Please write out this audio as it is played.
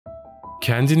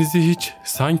Kendinizi hiç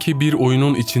sanki bir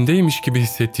oyunun içindeymiş gibi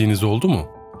hissettiğiniz oldu mu?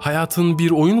 Hayatın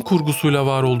bir oyun kurgusuyla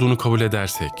var olduğunu kabul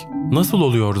edersek, nasıl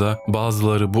oluyor da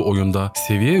bazıları bu oyunda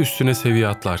seviye üstüne seviye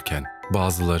atlarken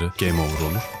bazıları game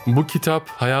over olur? Bu kitap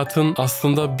hayatın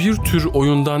aslında bir tür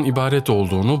oyundan ibaret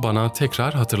olduğunu bana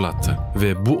tekrar hatırlattı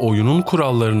ve bu oyunun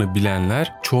kurallarını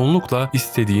bilenler çoğunlukla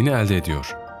istediğini elde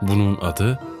ediyor. Bunun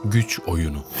adı güç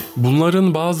oyunu.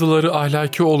 Bunların bazıları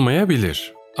ahlaki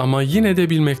olmayabilir ama yine de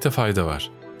bilmekte fayda var.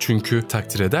 Çünkü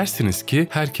takdir edersiniz ki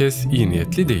herkes iyi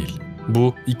niyetli değil.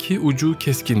 Bu iki ucu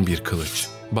keskin bir kılıç.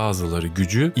 Bazıları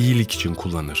gücü iyilik için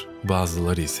kullanır,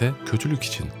 bazıları ise kötülük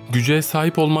için. Güce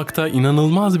sahip olmakta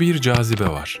inanılmaz bir cazibe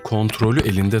var. Kontrolü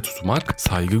elinde tutmak,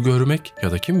 saygı görmek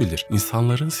ya da kim bilir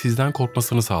insanların sizden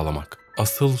korkmasını sağlamak.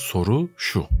 Asıl soru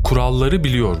şu: kuralları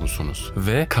biliyor musunuz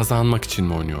ve kazanmak için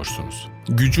mi oynuyorsunuz?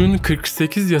 Gücün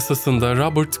 48 yasasında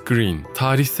Robert Greene,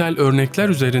 tarihsel örnekler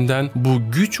üzerinden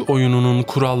bu güç oyununun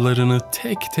kurallarını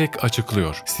tek tek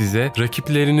açıklıyor. Size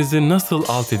rakiplerinizi nasıl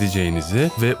alt edeceğinizi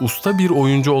ve usta bir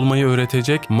oyuncu olmayı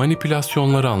öğretecek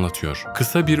manipülasyonları anlatıyor.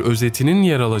 Kısa bir özetinin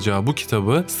yer alacağı bu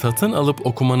kitabı satın alıp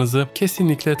okumanızı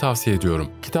kesinlikle tavsiye ediyorum.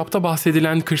 Kitapta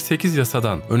bahsedilen 48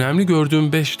 yasadan önemli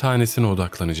gördüğüm 5 tanesine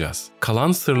odaklanacağız.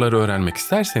 Kalan sırları öğrenmek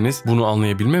isterseniz bunu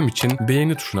anlayabilmem için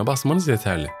beğeni tuşuna basmanız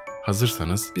yeterli.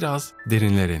 Hazırsanız biraz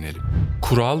derinlere inelim.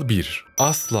 Kural 1.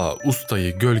 Asla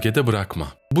ustayı gölgede bırakma.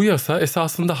 Bu yasa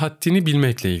esasında haddini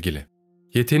bilmekle ilgili.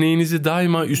 Yeteneğinizi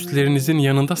daima üstlerinizin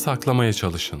yanında saklamaya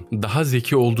çalışın. Daha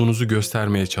zeki olduğunuzu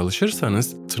göstermeye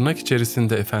çalışırsanız tırnak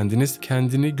içerisinde efendiniz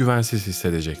kendini güvensiz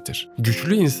hissedecektir.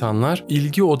 Güçlü insanlar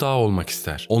ilgi odağı olmak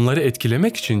ister. Onları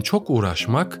etkilemek için çok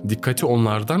uğraşmak dikkati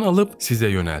onlardan alıp size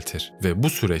yöneltir ve bu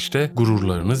süreçte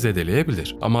gururlarını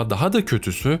zedeleyebilir. Ama daha da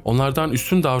kötüsü onlardan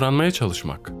üstün davranmaya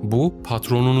çalışmak. Bu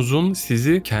patronunuzun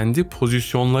sizi kendi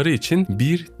pozisyonları için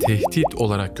bir tehdit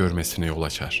olarak görmesine yol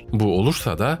açar. Bu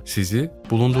olursa da sizi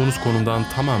bulunduğunuz konumdan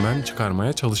tamamen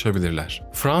çıkarmaya çalışabilirler.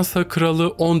 Fransa Kralı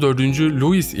 14.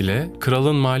 Louis ile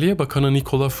Kralın Maliye Bakanı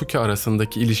Nicolas Fouquet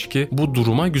arasındaki ilişki bu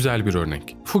duruma güzel bir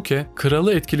örnek. Fouquet,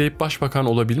 kralı etkileyip başbakan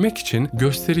olabilmek için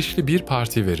gösterişli bir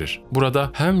parti verir. Burada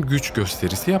hem güç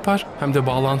gösterisi yapar hem de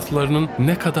bağlantılarının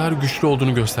ne kadar güçlü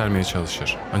olduğunu göstermeye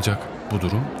çalışır. Ancak bu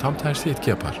durum tam tersi etki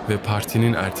yapar ve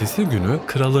partinin ertesi günü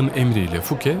kralın emriyle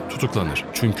Fouquet tutuklanır.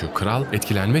 Çünkü kral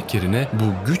etkilenmek yerine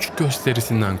bu güç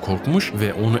gösterisinden korkmuş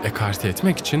ve onu ekarte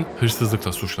etmek için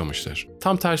hırsızlıkla suçlamıştır.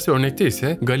 Tam tersi örnekte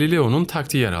ise Galileo'nun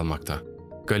taktiği yer almakta.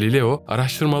 Galileo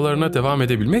araştırmalarına devam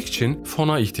edebilmek için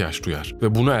fona ihtiyaç duyar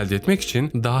ve bunu elde etmek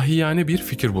için dahiyane bir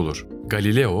fikir bulur.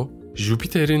 Galileo,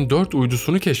 Jüpiter'in 4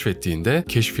 uydusunu keşfettiğinde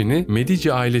keşfini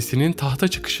Medici ailesinin tahta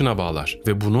çıkışına bağlar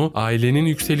ve bunu ailenin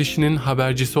yükselişinin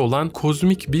habercisi olan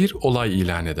kozmik bir olay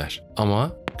ilan eder.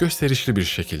 Ama gösterişli bir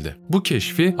şekilde. Bu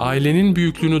keşfi ailenin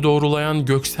büyüklüğünü doğrulayan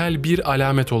göksel bir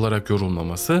alamet olarak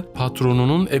yorumlaması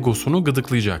patronunun egosunu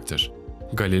gıdıklayacaktır.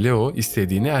 Galileo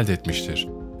istediğini elde etmiştir.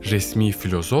 Resmi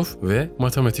filozof ve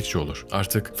matematikçi olur.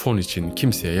 Artık fon için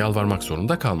kimseye yalvarmak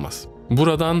zorunda kalmaz.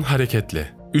 Buradan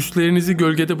hareketle üstlerinizi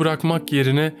gölgede bırakmak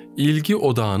yerine ilgi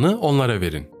odağını onlara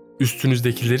verin.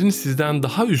 Üstünüzdekilerin sizden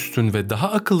daha üstün ve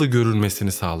daha akıllı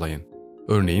görülmesini sağlayın.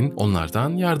 Örneğin onlardan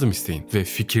yardım isteyin ve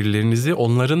fikirlerinizi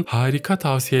onların harika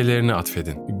tavsiyelerine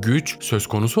atfedin. Güç söz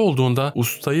konusu olduğunda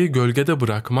ustayı gölgede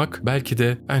bırakmak belki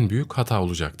de en büyük hata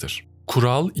olacaktır.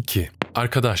 Kural 2.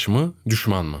 Arkadaş mı,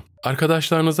 düşman mı?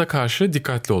 Arkadaşlarınıza karşı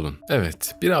dikkatli olun.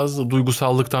 Evet, biraz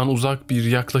duygusallıktan uzak bir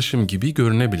yaklaşım gibi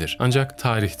görünebilir. Ancak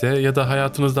tarihte ya da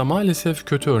hayatınızda maalesef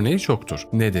kötü örneği çoktur.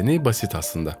 Nedeni basit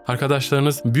aslında.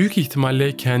 Arkadaşlarınız büyük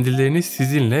ihtimalle kendilerini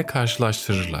sizinle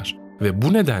karşılaştırırlar ve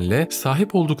bu nedenle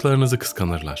sahip olduklarınızı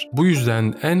kıskanırlar. Bu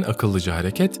yüzden en akıllıca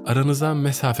hareket aranıza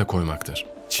mesafe koymaktır.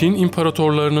 Çin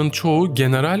imparatorlarının çoğu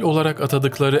general olarak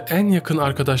atadıkları en yakın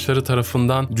arkadaşları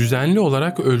tarafından düzenli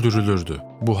olarak öldürülürdü.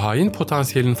 Bu hain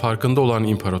potansiyelin farkında olan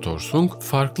İmparator Sung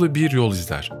farklı bir yol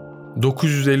izler.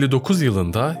 959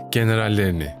 yılında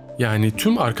generallerini yani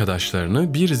tüm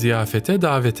arkadaşlarını bir ziyafete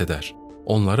davet eder.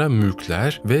 Onlara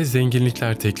mülkler ve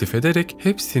zenginlikler teklif ederek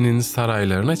hepsinin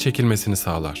saraylarına çekilmesini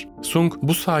sağlar. Sung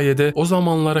bu sayede o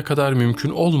zamanlara kadar mümkün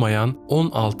olmayan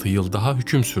 16 yıl daha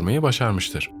hüküm sürmeyi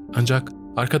başarmıştır. Ancak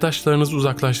arkadaşlarınızı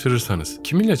uzaklaştırırsanız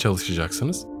kiminle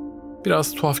çalışacaksınız?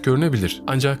 Biraz tuhaf görünebilir.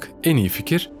 Ancak en iyi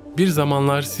fikir, bir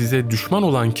zamanlar size düşman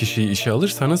olan kişiyi işe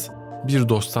alırsanız bir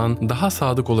dosttan daha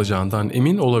sadık olacağından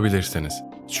emin olabilirsiniz.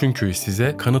 Çünkü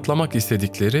size kanıtlamak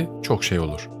istedikleri çok şey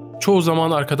olur. Çoğu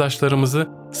zaman arkadaşlarımızı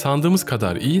sandığımız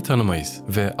kadar iyi tanımayız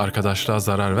ve arkadaşlığa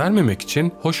zarar vermemek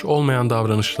için hoş olmayan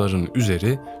davranışların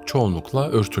üzeri çoğunlukla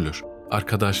örtülür.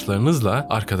 Arkadaşlarınızla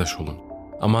arkadaş olun.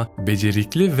 Ama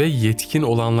becerikli ve yetkin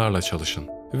olanlarla çalışın.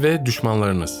 ve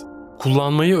düşmanlarınız.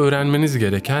 Kullanmayı öğrenmeniz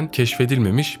gereken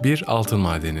keşfedilmemiş bir altın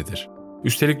madenidir.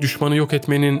 Üstelik düşmanı yok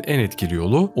etmenin en etkili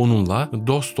yolu onunla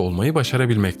dost olmayı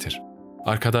başarabilmektir.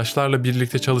 Arkadaşlarla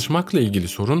birlikte çalışmakla ilgili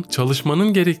sorun,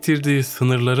 çalışmanın gerektirdiği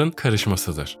sınırların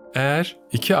karışmasıdır. Eğer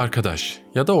iki arkadaş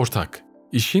ya da ortak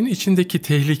işin içindeki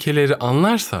tehlikeleri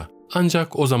anlarsa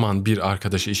ancak o zaman bir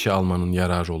arkadaşı işe almanın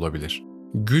yararı olabilir.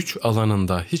 Güç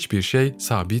alanında hiçbir şey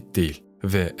sabit değil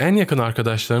ve en yakın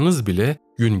arkadaşlarınız bile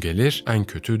gün gelir en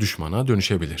kötü düşmana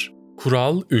dönüşebilir.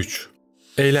 Kural 3.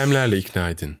 Eylemlerle ikna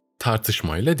edin,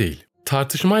 tartışmayla değil.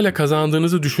 Tartışmayla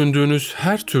kazandığınızı düşündüğünüz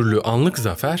her türlü anlık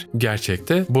zafer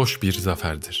gerçekte boş bir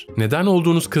zaferdir. Neden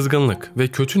olduğunuz kızgınlık ve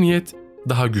kötü niyet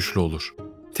daha güçlü olur.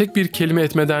 Tek bir kelime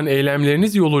etmeden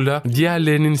eylemleriniz yoluyla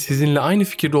diğerlerinin sizinle aynı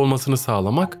fikirde olmasını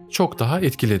sağlamak çok daha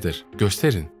etkilidir.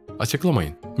 Gösterin,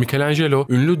 açıklamayın. Michelangelo,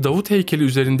 ünlü Davut heykeli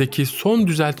üzerindeki son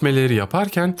düzeltmeleri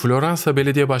yaparken Floransa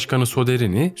Belediye Başkanı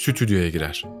Soderini stüdyoya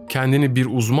girer. Kendini bir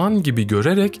uzman gibi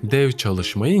görerek dev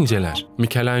çalışmayı inceler.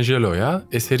 Michelangelo'ya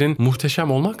eserin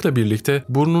muhteşem olmakla birlikte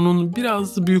burnunun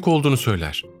biraz büyük olduğunu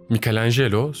söyler.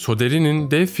 Michelangelo,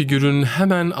 Soderini'nin dev figürün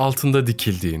hemen altında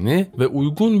dikildiğini ve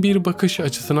uygun bir bakış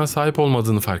açısına sahip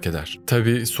olmadığını fark eder.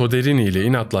 Tabii Soderini ile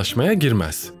inatlaşmaya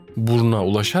girmez. Burnuna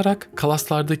ulaşarak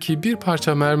kalaslardaki bir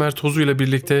parça mermer tozuyla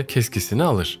birlikte keskisini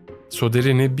alır.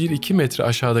 Soderini 1-2 metre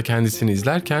aşağıda kendisini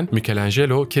izlerken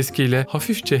Michelangelo keskiyle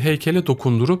hafifçe heykele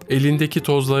dokundurup elindeki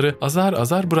tozları azar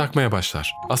azar bırakmaya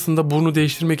başlar. Aslında burnu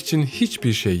değiştirmek için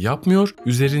hiçbir şey yapmıyor,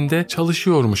 üzerinde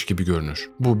çalışıyormuş gibi görünür.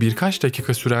 Bu birkaç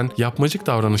dakika süren yapmacık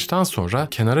davranıştan sonra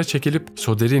kenara çekilip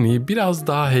Soderini'yi biraz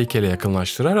daha heykele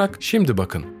yakınlaştırarak "Şimdi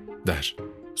bakın," der.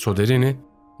 Soderini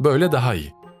 "Böyle daha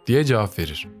iyi," diye cevap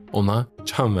verir. Ona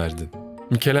can verdin.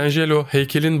 Michelangelo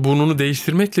heykelin burnunu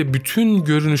değiştirmekle bütün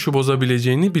görünüşü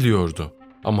bozabileceğini biliyordu.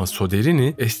 Ama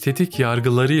Soderini estetik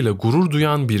yargılarıyla gurur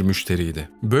duyan bir müşteriydi.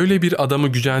 Böyle bir adamı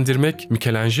gücendirmek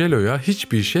Michelangelo'ya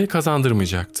hiçbir şey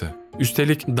kazandırmayacaktı.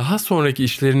 Üstelik daha sonraki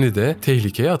işlerini de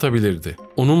tehlikeye atabilirdi.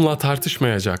 Onunla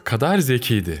tartışmayacak kadar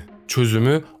zekiydi.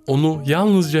 Çözümü onu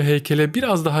yalnızca heykele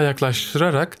biraz daha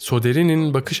yaklaştırarak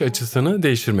Soderini'nin bakış açısını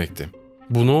değiştirmekti.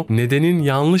 Bunu nedenin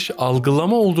yanlış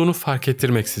algılama olduğunu fark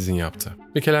ettirmeksizin yaptı.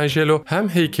 Michelangelo hem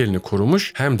heykelini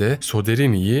korumuş hem de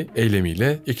Soderini'yi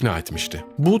eylemiyle ikna etmişti.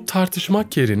 Bu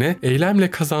tartışmak yerine eylemle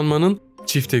kazanmanın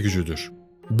çifte gücüdür.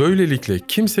 Böylelikle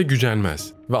kimse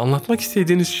gücenmez ve anlatmak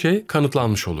istediğiniz şey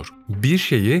kanıtlanmış olur. Bir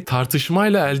şeyi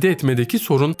tartışmayla elde etmedeki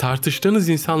sorun, tartıştığınız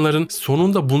insanların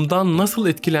sonunda bundan nasıl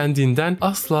etkilendiğinden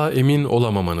asla emin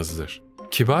olamamanızdır.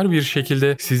 Kibar bir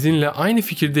şekilde sizinle aynı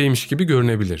fikirdeymiş gibi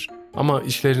görünebilir. Ama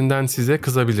işlerinden size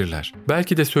kızabilirler.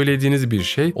 Belki de söylediğiniz bir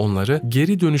şey onları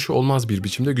geri dönüşü olmaz bir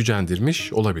biçimde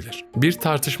gücendirmiş olabilir. Bir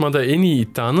tartışmada en iyi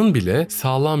iddianın bile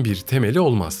sağlam bir temeli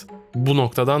olmaz. Bu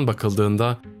noktadan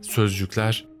bakıldığında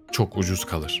sözcükler çok ucuz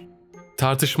kalır.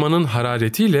 Tartışmanın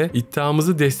hararetiyle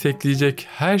iddiamızı destekleyecek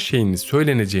her şeyin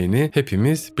söyleneceğini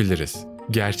hepimiz biliriz.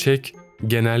 Gerçek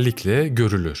genellikle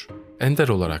görülür, ender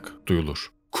olarak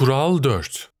duyulur. Kural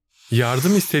 4.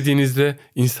 Yardım istediğinizde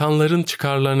insanların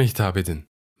çıkarlarına hitap edin,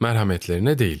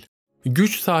 merhametlerine değil.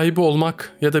 Güç sahibi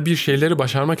olmak ya da bir şeyleri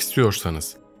başarmak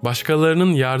istiyorsanız,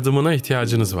 başkalarının yardımına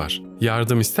ihtiyacınız var.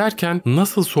 Yardım isterken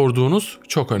nasıl sorduğunuz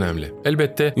çok önemli.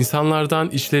 Elbette insanlardan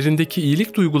işlerindeki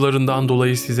iyilik duygularından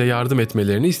dolayı size yardım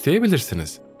etmelerini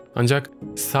isteyebilirsiniz. Ancak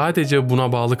sadece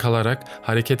buna bağlı kalarak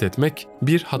hareket etmek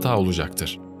bir hata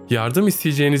olacaktır. Yardım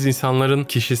isteyeceğiniz insanların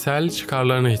kişisel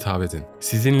çıkarlarına hitap edin.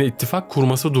 Sizinle ittifak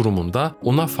kurması durumunda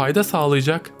ona fayda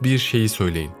sağlayacak bir şeyi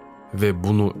söyleyin ve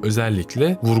bunu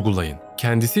özellikle vurgulayın.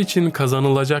 Kendisi için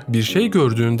kazanılacak bir şey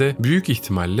gördüğünde büyük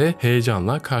ihtimalle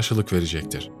heyecanla karşılık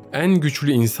verecektir. En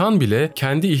güçlü insan bile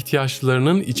kendi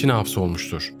ihtiyaçlarının içine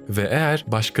hapsolmuştur ve eğer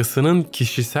başkasının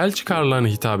kişisel çıkarlarına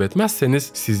hitap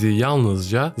etmezseniz sizi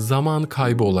yalnızca zaman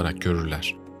kaybı olarak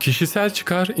görürler. Kişisel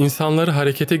çıkar insanları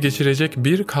harekete geçirecek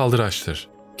bir kaldıraçtır.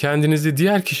 Kendinizi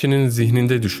diğer kişinin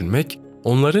zihninde düşünmek,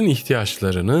 onların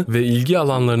ihtiyaçlarını ve ilgi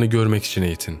alanlarını görmek için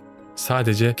eğitin.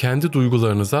 Sadece kendi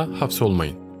duygularınıza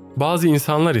hapsolmayın. Bazı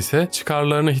insanlar ise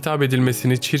çıkarlarına hitap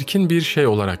edilmesini çirkin bir şey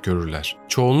olarak görürler.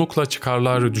 Çoğunlukla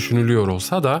çıkarları düşünülüyor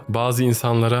olsa da bazı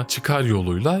insanlara çıkar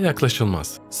yoluyla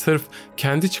yaklaşılmaz. Sırf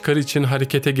kendi çıkarı için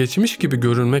harekete geçmiş gibi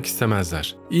görünmek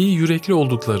istemezler. İyi yürekli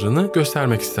olduklarını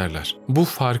göstermek isterler. Bu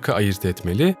farkı ayırt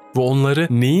etmeli ve onları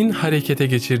neyin harekete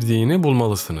geçirdiğini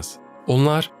bulmalısınız.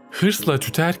 Onlar hırsla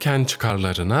tüterken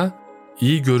çıkarlarına,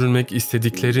 iyi görünmek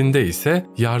istediklerinde ise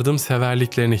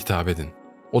yardımseverliklerine hitap edin.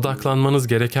 Odaklanmanız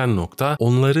gereken nokta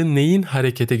onları neyin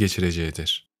harekete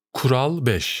geçireceğidir. Kural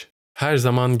 5. Her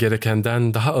zaman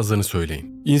gerekenden daha azını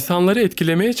söyleyin. İnsanları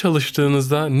etkilemeye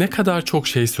çalıştığınızda ne kadar çok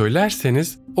şey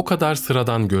söylerseniz o kadar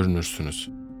sıradan görünürsünüz.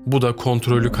 Bu da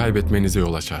kontrolü kaybetmenize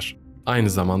yol açar. Aynı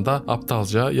zamanda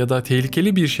aptalca ya da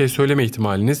tehlikeli bir şey söyleme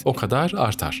ihtimaliniz o kadar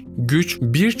artar. Güç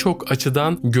birçok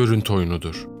açıdan görüntü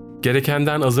oyunudur.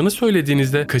 Gerekenden azını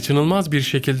söylediğinizde kaçınılmaz bir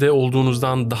şekilde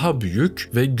olduğunuzdan daha büyük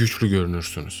ve güçlü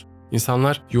görünürsünüz.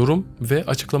 İnsanlar yorum ve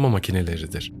açıklama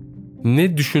makineleridir.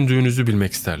 Ne düşündüğünüzü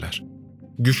bilmek isterler.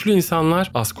 Güçlü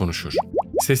insanlar az konuşur.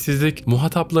 Sessizlik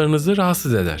muhataplarınızı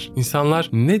rahatsız eder. İnsanlar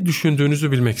ne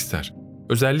düşündüğünüzü bilmek ister.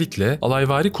 Özellikle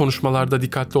alayvari konuşmalarda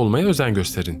dikkatli olmaya özen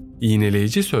gösterin.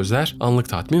 İğneleyici sözler anlık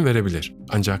tatmin verebilir.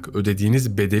 Ancak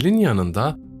ödediğiniz bedelin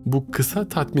yanında bu kısa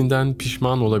tatminden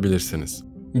pişman olabilirsiniz.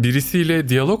 Birisiyle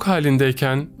diyalog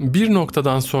halindeyken bir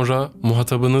noktadan sonra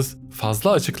muhatabınız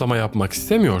fazla açıklama yapmak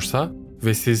istemiyorsa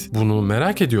ve siz bunu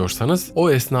merak ediyorsanız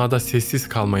o esnada sessiz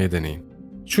kalmayı deneyin.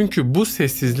 Çünkü bu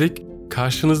sessizlik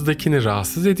karşınızdakini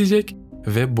rahatsız edecek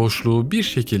ve boşluğu bir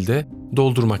şekilde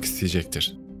doldurmak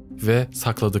isteyecektir ve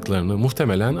sakladıklarını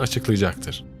muhtemelen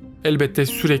açıklayacaktır. Elbette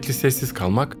sürekli sessiz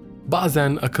kalmak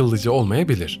bazen akıllıca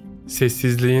olmayabilir.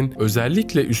 Sessizliğin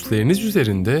özellikle üstleriniz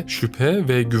üzerinde şüphe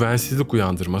ve güvensizlik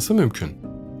uyandırması mümkün.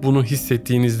 Bunu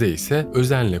hissettiğinizde ise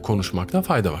özenle konuşmakta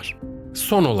fayda var.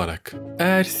 Son olarak,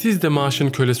 eğer siz de maaşın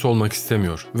kölesi olmak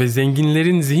istemiyor ve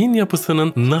zenginlerin zihin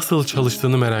yapısının nasıl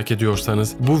çalıştığını merak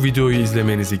ediyorsanız bu videoyu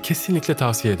izlemenizi kesinlikle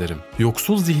tavsiye ederim.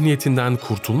 Yoksul zihniyetinden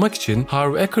kurtulmak için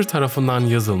Harv Eker tarafından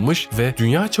yazılmış ve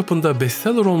dünya çapında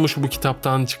bestseller olmuş bu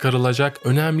kitaptan çıkarılacak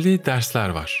önemli dersler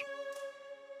var.